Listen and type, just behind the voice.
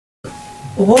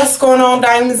What's going on,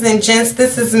 diamonds and gents?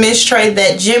 This is Miss Trey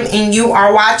That Gem, and you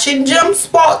are watching Gem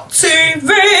Spot TV.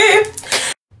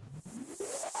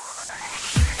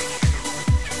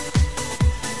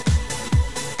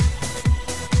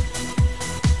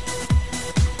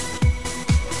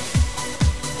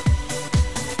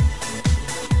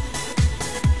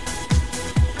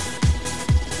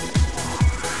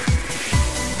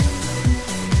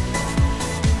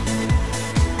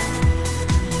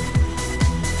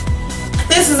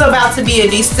 This is about to be a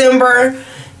December,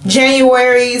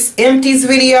 January's empties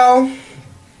video.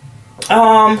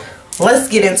 Let's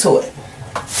get into it.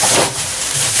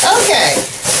 Okay,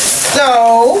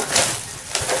 so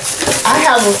I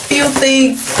have a few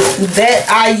things that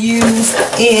I use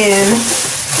in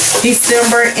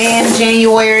December and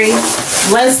January.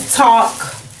 Let's talk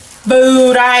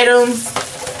food items,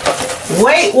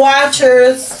 Weight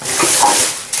Watchers,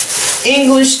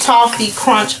 English Toffee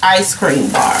Crunch ice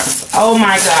cream bars. Oh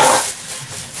my god.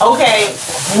 Okay,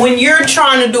 when you're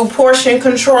trying to do portion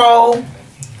control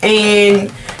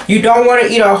and you don't want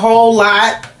to eat a whole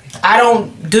lot, I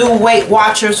don't do Weight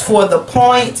Watchers for the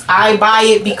points. I buy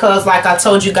it because, like I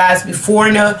told you guys before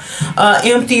in the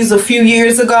empties a few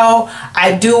years ago,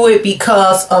 I do it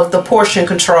because of the portion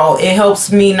control. It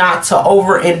helps me not to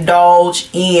overindulge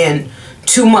in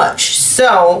too much,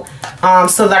 so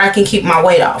that I can keep my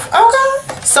weight off.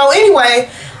 Okay, so anyway,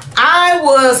 I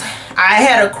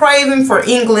had a craving for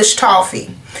English toffee,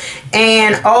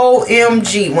 and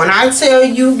OMG, when I tell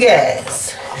you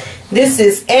guys, this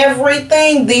is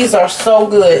everything. These are so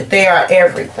good. They are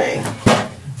everything,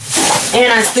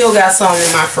 and I still got some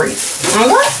in my freezer.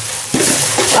 Okay,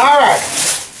 all right.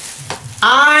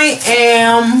 I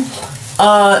am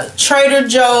a Trader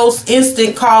Joe's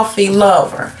instant coffee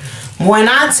lover. When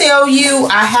I tell you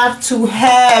I have to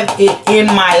have it in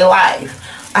my life,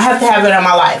 I have to have it in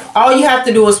my life. All you have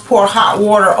to do is pour hot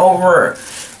water over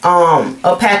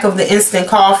a pack of the instant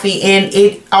coffee, and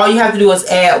all you have to do is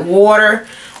add water.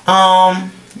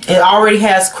 It already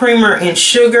has creamer and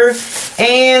sugar,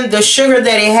 and the sugar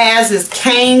that it has is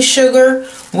cane sugar,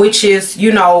 which is,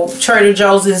 you know, Trader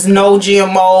Joe's is no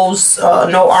GMOs,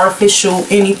 no artificial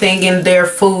anything in their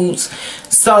foods.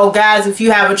 So guys, if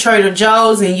you have a Trader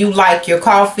Joe's and you like your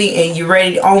coffee and you're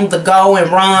ready on the go and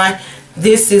run,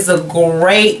 this is a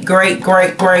great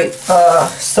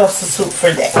substitute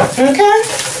for that. Okay,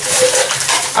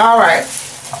 all right.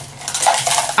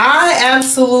 I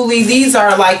absolutely, these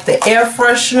are like the air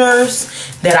fresheners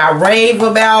that I rave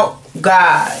about,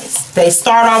 guys. They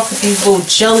start off with these little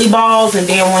jelly balls, and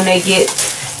then when they get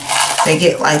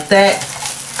like that.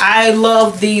 I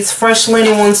love these fresh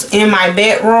linen ones in my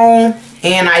bedroom,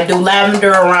 and I do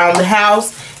lavender around the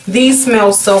house. These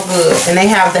smell so good, and they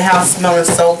have the house smelling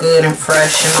so good and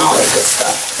fresh and all that good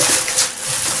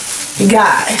stuff. You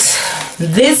guys,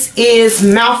 this is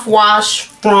mouthwash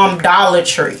from Dollar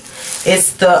Tree.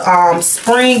 It's the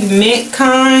spring mint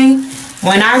kind.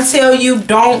 When I tell you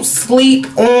don't sleep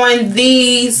on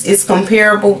these, it's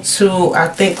comparable to, I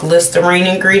think, Listerine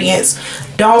ingredients.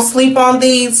 Don't sleep on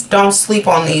these. Don't sleep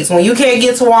on these. When you can't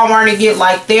get to Walmart and get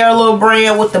like their little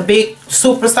brand with the big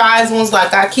supersized ones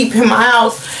like I keep in my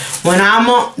house, when I'm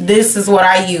on, this is what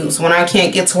I use when I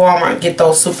can't get to Walmart and get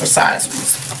those supersized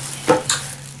ones.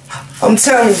 I'm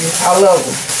telling you, I love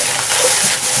them.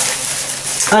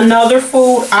 Another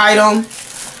food item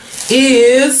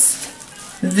is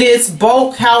this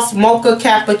Bulk House Mocha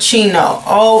Cappuccino.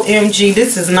 OMG,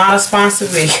 this is not a sponsored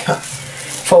video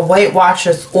for Weight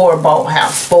Watchers or Bulk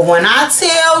House. But when I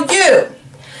tell you,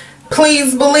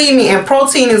 please believe me, and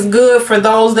protein is good for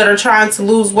those that are trying to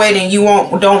lose weight and you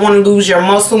don't want to lose your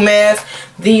muscle mass.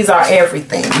 These are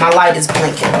everything. My light is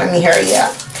blinking. Let me hurry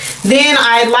up. Then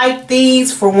I like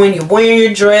these for when you're wearing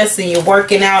your dress and you're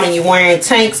working out and you're wearing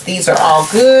tanks. These are all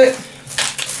good.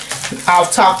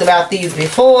 I've talked about these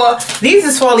before. These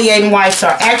exfoliating wipes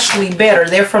are actually better.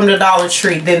 They're from the Dollar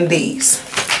Tree than these.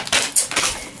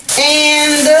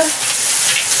 And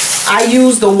I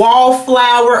used the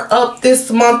wallflower up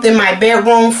this month in my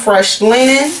bedroom, fresh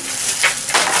linen.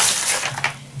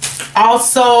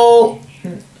 Also,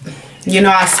 you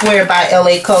know, I swear by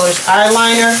LA Colors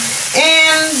eyeliner.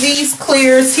 And these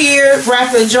clears here,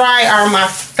 Rapid Dry, are my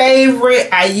favorite.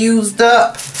 I used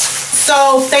up.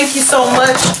 So thank you so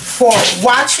much for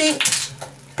watching.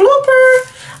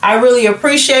 Blooper. I really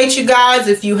appreciate you guys.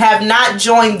 If you have not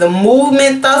joined the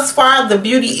movement thus far, the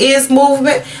Beauty Is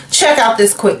movement, check out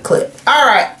this quick clip. All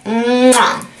right.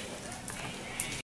 Mwah.